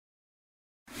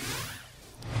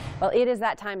Well, it is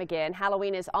that time again.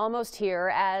 Halloween is almost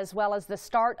here, as well as the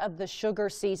start of the sugar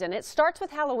season. It starts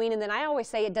with Halloween, and then I always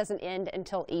say it doesn't end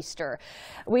until Easter.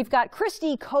 We've got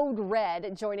Christy Code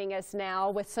Red joining us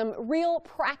now with some real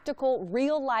practical,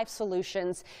 real-life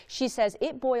solutions. She says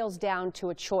it boils down to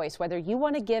a choice, whether you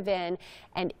want to give in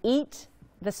and eat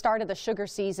the start of the sugar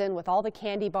season with all the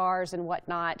candy bars and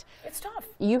whatnot. It's tough.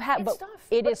 It's tough.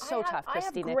 It is so tough,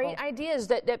 Christy. I have great ideas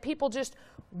that people just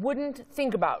wouldn't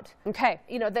think about. Okay.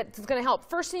 You know, that's going to help.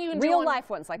 First thing you can do. Real life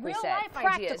ones, like we said. Real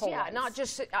life ideas, yeah, not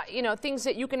just, you know, things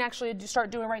that you can actually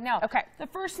start doing right now. Okay. The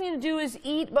first thing to do is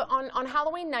eat, but on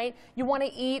Halloween night, you want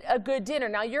to eat a good dinner.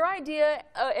 Now, your idea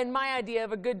and my idea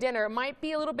of a good dinner might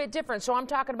be a little bit different. So I'm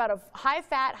talking about a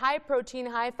high-fat, high-protein,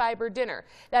 high-fiber dinner.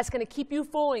 That's going to keep you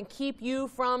full and keep you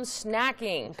from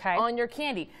snacking on your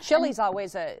candy. Chili's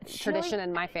always a tradition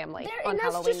in my family on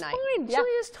Halloween night. Fine. Chili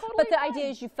is totally But the fine. idea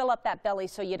is you fill up that belly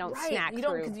so you don't snack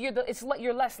through. Because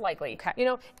you're less likely. Okay. You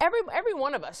know, every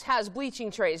one of us has bleaching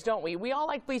trays, don't we? We all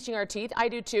like bleaching our teeth. I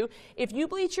do too. If you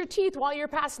bleach your teeth while you're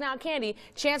passing out candy,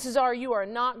 chances are you are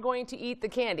not going to eat the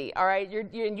candy. All right,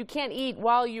 you can't eat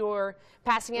while you're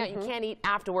passing out. You can't eat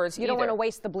afterwards. You don't want to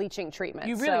waste the bleaching treatment.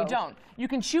 You really don't. You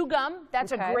can chew gum.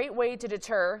 That's a great way to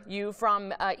deter you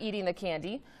from eating the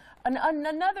candy.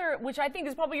 Another, which I think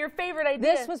is probably your favorite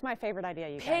idea. This was my favorite idea,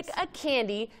 you guys. Pick a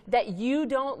candy that you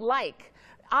don't like.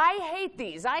 I hate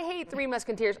these. I hate Three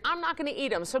Musketeers. I'm not going to eat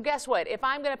them. So guess what? If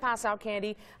I'm going to pass out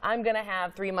candy, I'm going to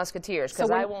have Three Musketeers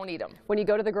because I won't eat them. When you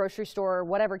go to the grocery store or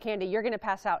whatever candy you're going to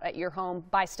pass out at your home,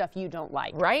 buy stuff you don't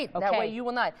like. Right. Okay. That way you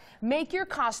will not. Make your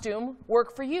costume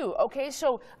work for you. Okay.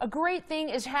 So a great thing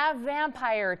is have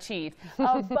vampire teeth,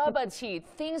 Bubba teeth,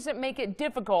 things that make it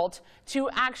difficult to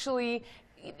actually,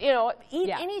 you know, eat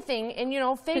anything, and, you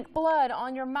know, fake blood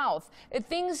on your mouth.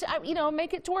 Things, you know,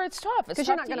 make it to where it's tough. Because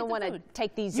you're not going to want to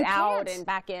take these out and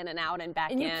back in and out and back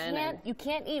in. You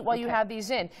can't eat while you have these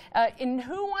in. And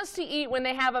who wants to eat when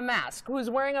they have a mask?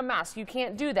 Who's wearing a mask? You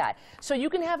can't do that. So you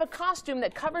can have a costume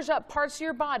that covers up parts of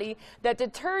your body that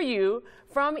deter you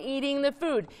from eating the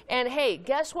food. And hey,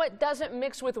 guess what doesn't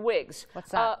mix with wigs?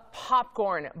 What's that?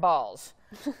 Popcorn balls.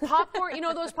 Popcorn, you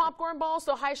know those popcorn balls,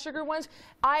 the high sugar ones?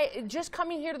 Just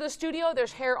coming here to the studio,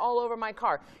 there's hair all over my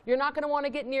car. You're not going to want to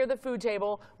get near the food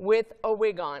table with a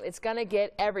wig on. It's going to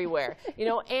get everywhere. You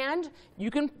know, and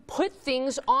you can put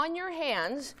things on your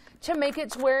hands to make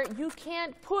it to where you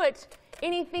can't put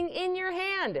anything in your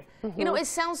hand. You know, it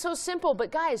sounds so simple,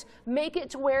 but guys, make it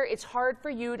to where it's hard for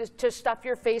you to stuff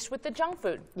your face with the junk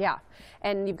food. Yeah,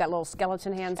 and you've got little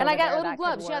skeleton hands. And I got little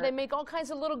gloves. Yeah, they make all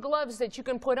kinds of little gloves that you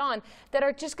can put on that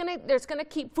are just gonna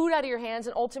keep food out of your hands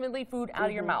and ultimately food out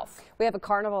of your mouth. We have a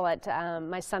carnival at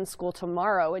my son's school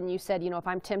tomorrow, and you said, you know, if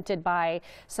I'm tempted by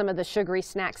some of the sugary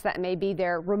snacks that may be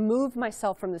there, remove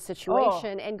myself from the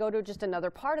situation and go to just another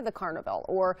part of the carnival,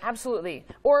 or absolutely,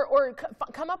 or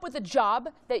come up with a job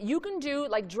that you can do,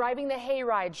 like driving the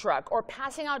hayride truck or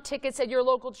passing out tickets at your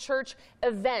local church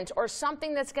event, or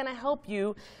something that's going to help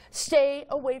you stay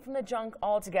away from the junk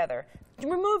altogether.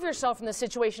 Remove yourself from the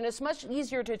situation. It's much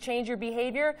easier to change your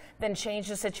behavior than change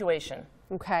the situation.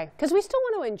 Okay, because we still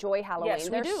want to enjoy Halloween. Yes,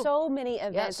 There's so many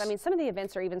events. I mean, some of the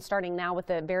events are even starting now with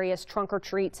the various trunk or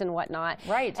treats and whatnot.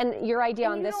 Right. And your idea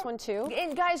on this one too?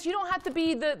 And guys, you don't have to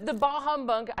be the bah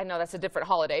humbug. I know that's a different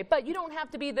holiday, but you don't have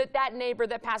to be that neighbor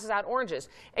that passes out oranges.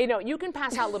 You know, you can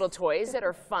pass out little toys that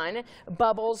are fun,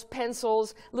 bubbles,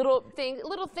 pencils, little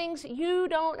things. You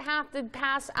don't have to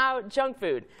pass out junk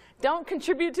food. Don't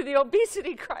contribute to the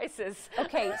obesity crisis.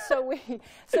 Okay,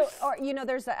 you know,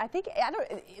 there's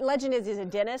legend is a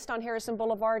dentist on Harrison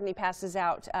Boulevard, and he passes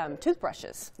out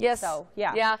toothbrushes. Yes. So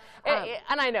yeah. Yeah.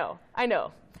 And I know.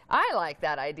 I like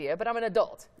that idea, but I'm an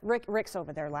adult. Rick's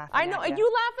over there laughing. I know. Are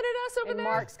you laughing at us over there?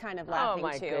 Mark's kind of laughing too. Oh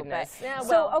my goodness. But, yeah, well.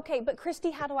 So okay, but Christy,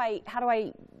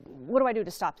 what do I do to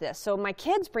stop this? So my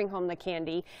kids bring home the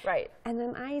candy, right? And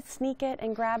then I sneak it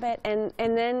and grab it, and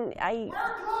then I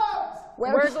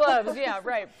wear gloves. Yeah,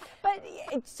 right. But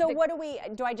so what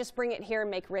do I just bring it here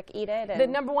and make Rick eat it? The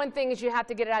number one thing is you have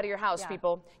to get it out of your house,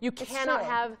 people. You cannot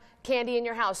have candy in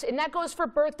your house, and that goes for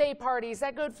birthday parties.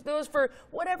 That goes for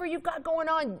whatever you've got going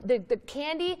on. The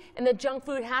candy and the junk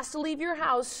food has to leave your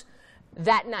house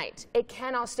that night. It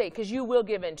cannot stay, because you will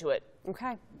give into it.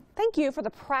 Okay. Thank you for the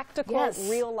practical,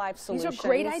 real-life solutions. These are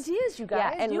great ideas, you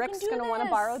guys. Yeah, and Rick's going to want to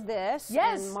borrow this.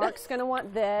 Yes. And Mark's going to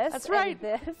want this. That's right.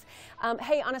 And this.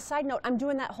 Hey, on a side note, I'm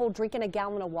doing that whole drinking a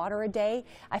gallon of water a day.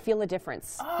 I feel a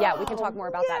difference. Yeah, we can talk more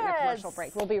about that in the commercial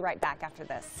break. We'll be right back after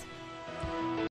this.